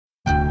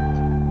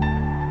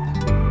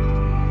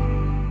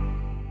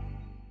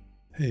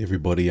Hey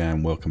everybody,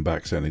 and welcome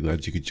back. Certainly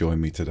glad you could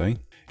join me today.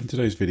 In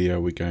today's video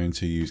we're going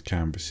to use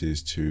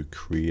canvases to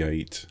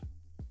create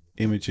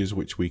images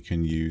which we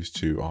can use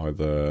to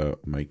either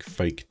make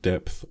fake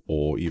depth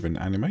or even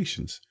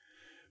animations.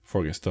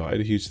 Before I get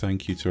started, a huge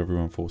thank you to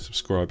everyone for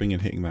subscribing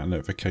and hitting that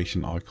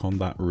notification icon.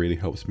 That really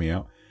helps me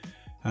out.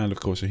 And of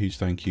course a huge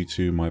thank you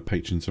to my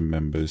patrons and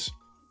members.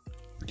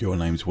 Your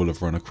names will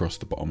have run across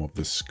the bottom of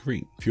the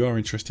screen. If you are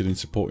interested in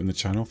supporting the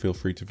channel, feel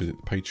free to visit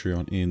the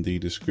Patreon in the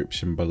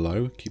description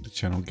below. Keep the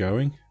channel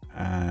going,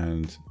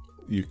 and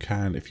you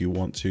can, if you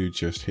want to,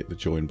 just hit the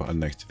join button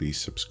next to the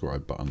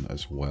subscribe button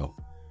as well.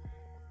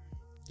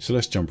 So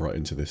let's jump right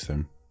into this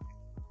then.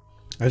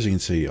 As you can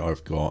see,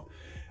 I've got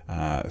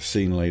a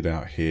scene laid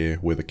out here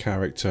with a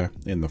character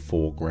in the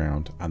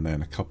foreground and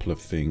then a couple of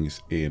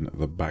things in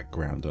the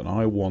background, and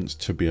I want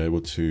to be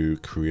able to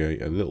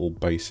create a little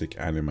basic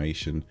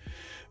animation,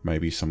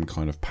 maybe some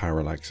kind of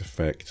parallax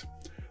effect,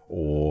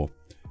 or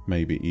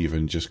maybe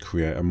even just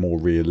create a more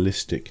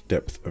realistic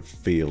depth of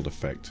field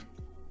effect.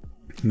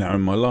 Now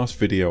in my last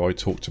video I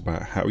talked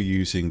about how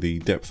using the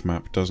depth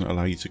map doesn't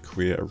allow you to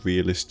create a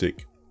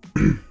realistic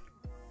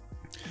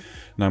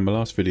Now in my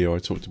last video I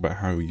talked about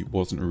how it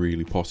wasn't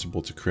really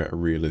possible to create a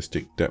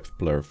realistic depth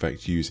blur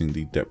effect using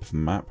the depth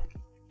map,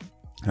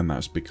 and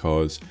that's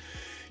because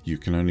you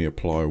can only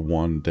apply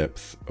one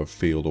depth of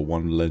field or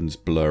one lens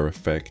blur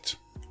effect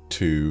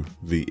to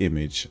the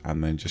image,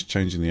 and then just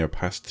changing the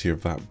opacity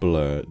of that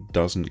blur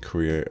doesn't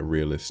create a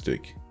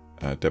realistic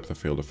depth of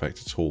field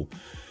effect at all.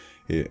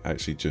 It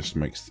actually just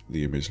makes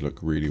the image look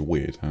really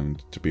weird,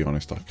 and to be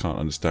honest I can't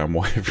understand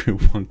why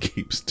everyone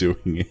keeps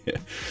doing it,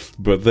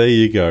 but there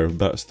you go.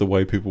 That's the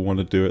way people want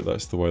to do it,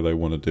 that's the way they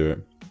want to do it.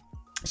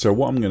 So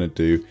what I'm going to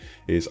do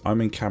is, I'm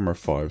in camera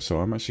 5,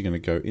 so I'm actually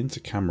going to go into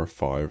camera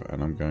 5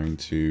 and I'm going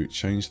to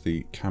change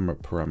the camera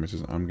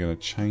parameters. I'm going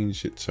to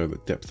change it so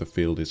that depth of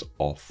field is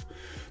off.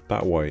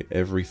 That way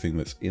everything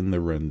that's in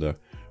the render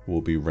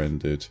will be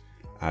rendered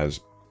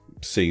as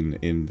seen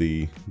in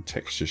the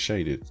texture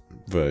shaded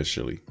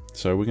version.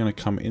 So we're going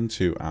to come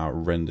into our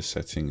render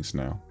settings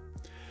now,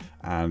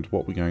 and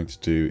what we're going to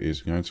do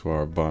is we're going to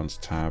our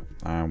advanced tab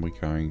and we're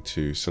going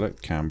to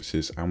select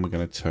canvases and we're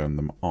going to turn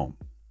them on,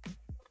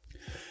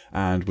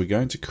 and we're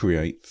going to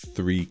create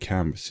 3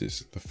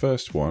 canvases. The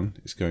first one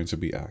is going to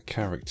be our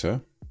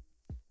character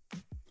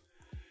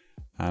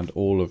and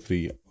all of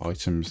the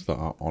items that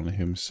are on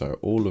him, so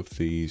all of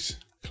these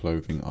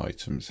clothing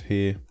items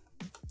here.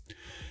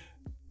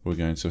 We're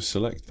going to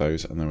select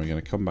those, and then we're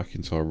going to come back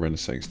into our render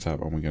settings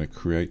tab and we're going to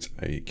create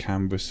a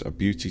canvas, a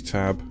beauty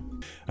tab,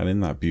 and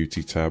in that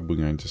beauty tab we're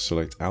going to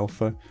select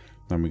alpha,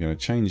 then we're going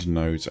to change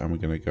nodes and we're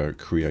going to go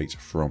create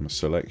from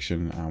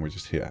selection, and we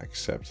just hit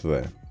accept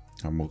there,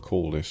 and we'll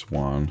call this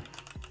one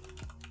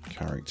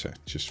character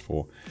just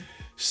for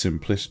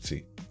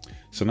simplicity.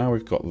 So now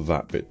we've got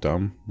that bit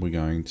done, we're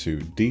going to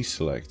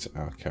deselect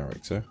our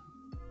character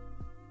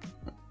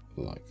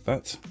like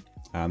that,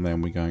 and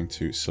then we're going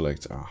to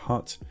select our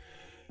hut,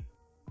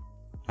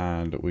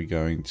 and we're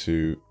going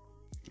to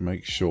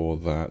make sure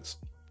that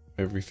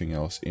everything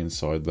else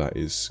inside that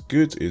is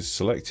good, is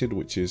selected,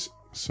 which is,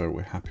 so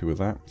we're happy with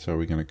that. So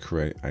we're going to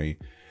create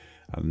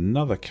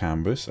another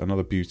canvas,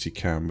 another beauty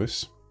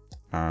canvas,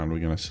 and we're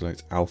going to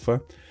select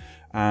alpha,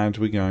 and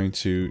we're going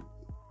to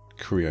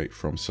create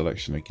from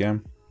selection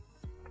again,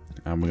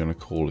 and we're going to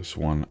call this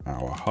one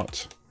our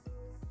hut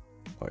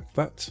like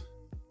that.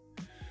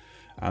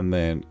 And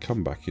then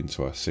come back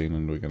into our scene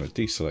and we're going to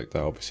deselect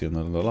that obviously, and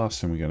then the last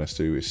thing we're going to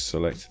do is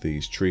select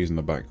these trees in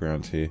the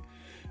background here,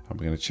 and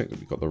we're going to check that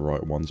we've got the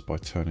right ones by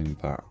turning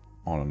that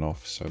on and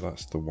off, so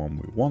that's the one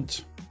we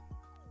want.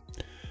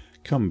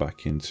 Come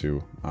back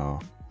into our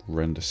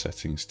render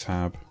settings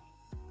tab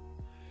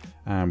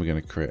and we're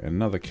going to create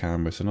another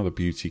canvas, another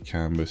beauty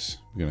canvas.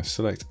 We're going to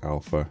select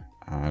alpha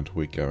and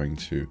we're going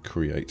to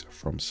create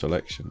from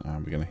selection,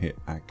 and we're going to hit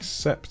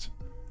accept.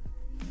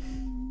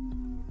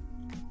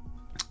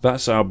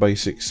 That's our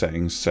basic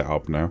settings set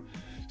up now.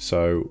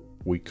 So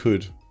we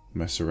could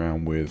mess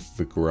around with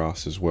the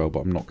grass as well,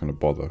 but I'm not going to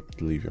bother.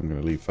 I'm going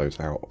to leave those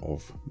out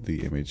of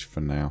the image for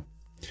now.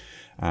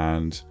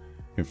 And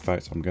in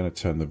fact, I'm going to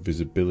turn the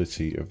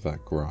visibility of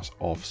that grass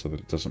off so that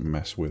it doesn't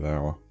mess with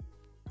our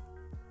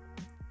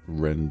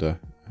render.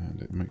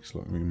 And it makes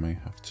like we may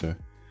have to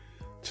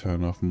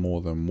turn off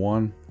more than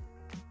one.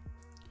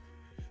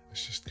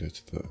 Let's just go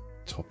to the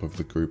top of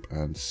the group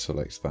and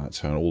select that,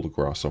 turn all the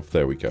grass off.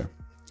 There we go.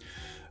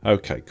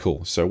 Okay,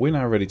 cool. So we're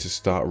now ready to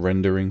start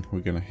rendering.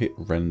 We're going to hit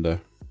render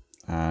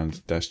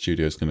and Daz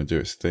Studio is going to do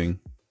its thing.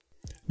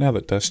 Now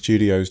that Daz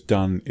Studio's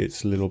done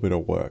its little bit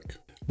of work,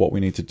 what we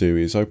need to do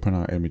is open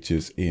our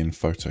images in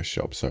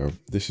Photoshop. So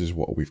this is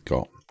what we've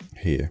got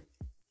here.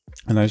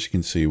 And as you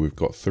can see, we've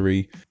got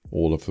 3,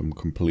 all of them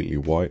completely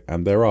white,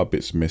 and there are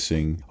bits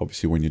missing.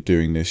 Obviously, when you're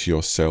doing this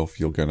yourself,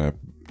 you're going to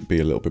be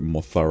a little bit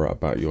more thorough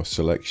about your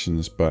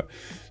selections, but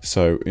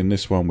so in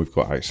this one we've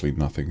got actually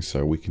nothing,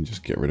 so we can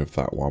just get rid of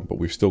that one, but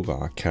we've still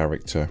got our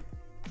character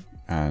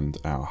and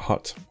our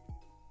hut.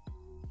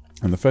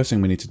 And the first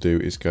thing we need to do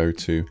is go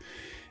to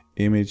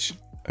image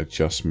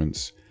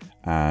adjustments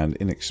And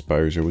in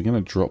exposure, we're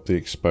going to drop the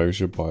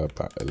exposure by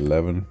about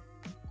 11,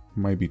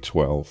 maybe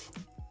 12.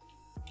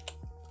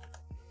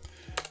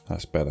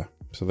 That's better.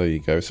 So there you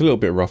go. It's a little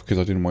bit rough because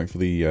I didn't wait for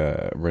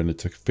the render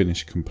to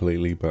finish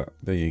completely, but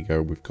there you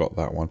go. We've got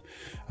that one.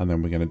 And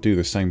then we're going to do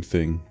the same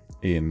thing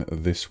in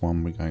this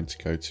one. We're going to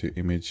go to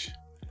image,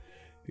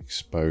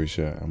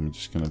 exposure, and we're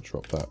just going to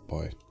drop that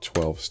by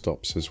 12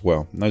 stops as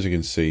well. And as you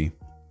can see,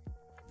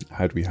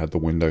 had we had the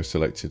window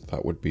selected,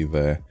 that would be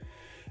there,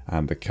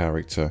 and the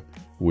character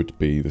would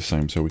be the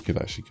same. So we could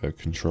actually go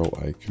Control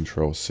A,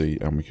 Control C,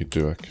 and we could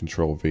do a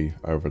Control V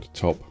over the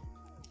top,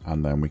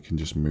 and then we can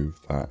just move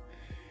that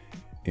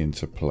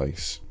into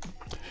place.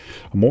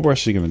 And what we're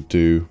actually going to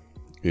do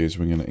is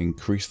we're going to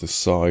increase the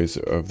size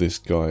of this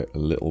guy a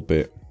little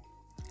bit,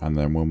 and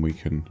then when we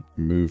can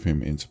move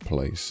him into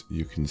place,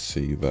 you can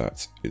see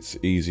that it's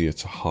easier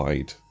to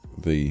hide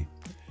the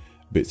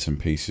bits and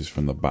pieces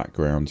from the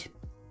background.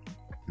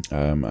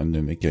 And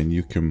then again,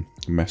 you can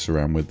mess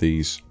around with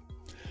these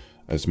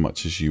as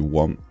much as you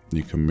want.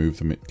 You can move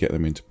them, get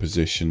them into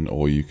position,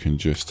 or you can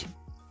just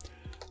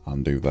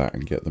undo that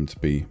and get them to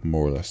be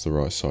more or less the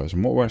right size.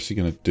 And what we're actually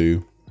going to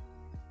do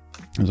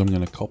is I'm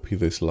going to copy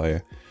this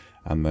layer,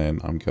 and then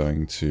I'm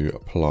going to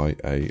apply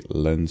a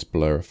lens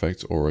blur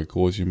effect or a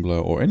Gaussian blur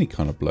or any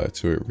kind of blur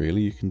to it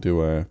really. You can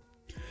do a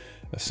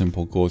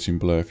simple Gaussian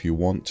blur if you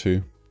want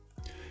to,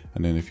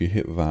 and then if you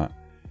hit that,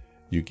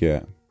 you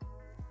get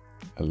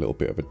a little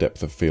bit of a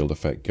depth of field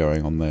effect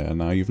going on there. And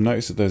now you've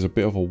noticed that there's a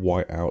bit of a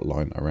white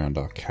outline around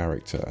our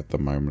character at the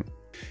moment.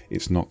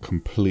 It's not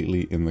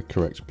completely in the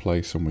correct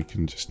place, and we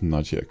can just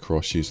nudge it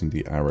across using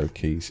the arrow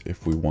keys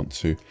if we want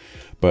to,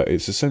 but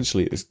it's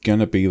essentially, it's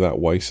gonna be that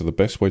way. So the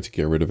best way to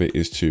get rid of it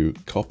is to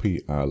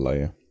copy our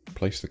layer,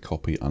 place the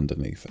copy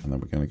underneath, and then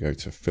we're going to go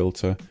to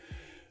filter,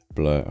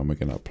 blur, and we're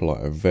going to apply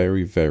a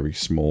very, very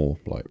small,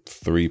 like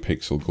 3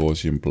 pixel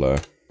Gaussian blur.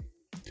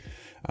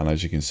 And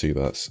as you can see,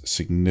 that's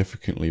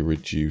significantly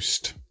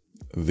reduced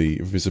the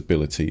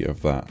visibility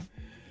of that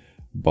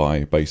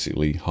by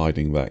basically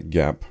hiding that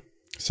gap.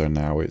 So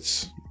now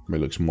it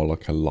looks more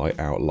like a light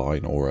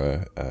outline or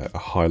a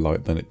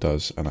highlight than it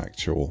does an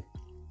actual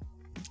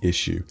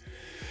issue,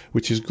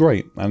 which is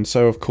great. And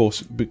so of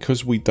course,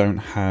 because we don't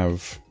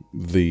have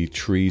the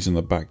trees in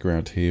the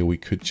background here, we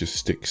could just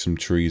stick some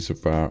trees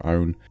of our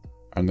own.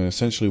 And then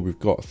essentially we've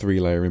got a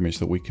 3-layer image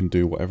that we can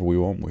do whatever we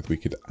want with. We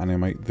could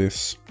animate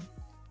this.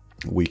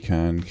 We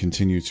can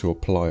continue to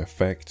apply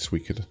effects. We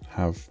could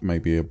have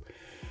maybe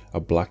a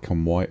black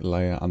and white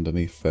layer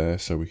underneath there.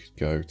 So we could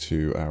go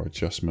to our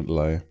adjustment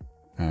layer,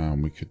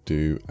 and we could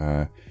do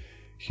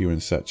hue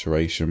and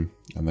saturation,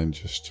 and then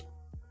just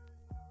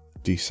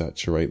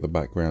desaturate the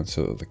background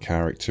so that the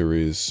character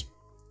is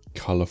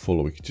colorful,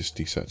 or we could just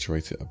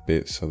desaturate it a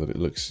bit so that it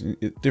looks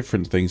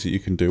different things that you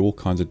can do, all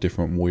kinds of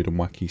different weird and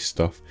wacky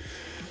stuff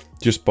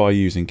just by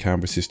using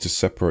canvases to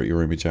separate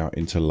your image out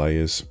into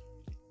layers.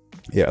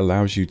 It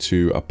allows you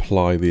to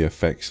apply the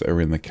effects that are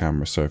in the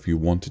camera. So if you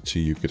wanted to,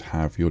 you could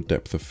have your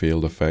depth of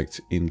field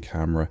effect in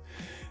camera,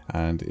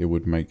 and it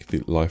would make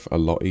the life a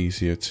lot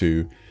easier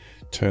to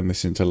turn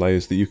this into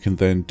layers that you can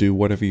then do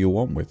whatever you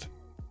want with.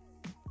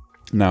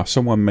 Now,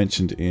 someone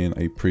mentioned in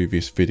a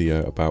previous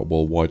video about,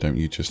 well, why don't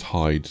you just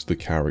hide the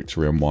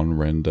character in one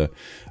render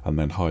and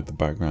then hide the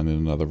background in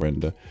another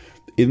render?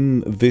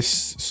 In this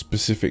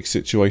specific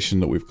situation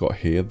that we've got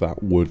here,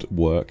 that would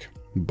work,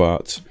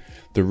 but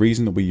the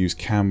reason that we use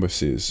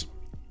canvases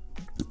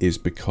is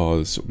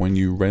because when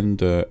you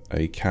render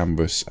a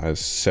canvas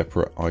as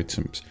separate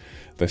items,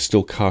 they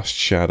still cast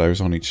shadows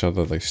on each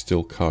other, they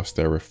still cast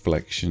their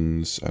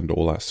reflections and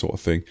all that sort of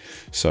thing.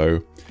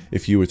 So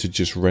if you were to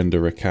just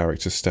render a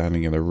character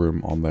standing in a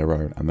room on their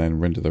own and then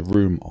render the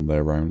room on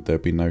their own,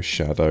 there'd be no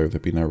shadow,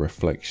 there'd be no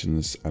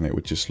reflections, and it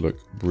would just look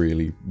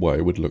really, well,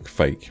 it would look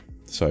fake.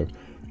 So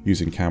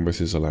using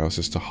canvases allows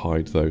us to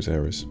hide those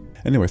errors.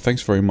 Anyway,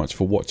 thanks very much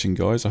for watching,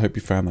 guys. I hope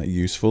you found that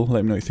useful.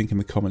 Let me know what you think in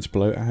the comments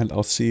below, and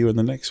I'll see you in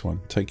the next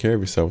one. Take care of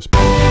yourselves.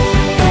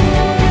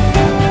 Bye.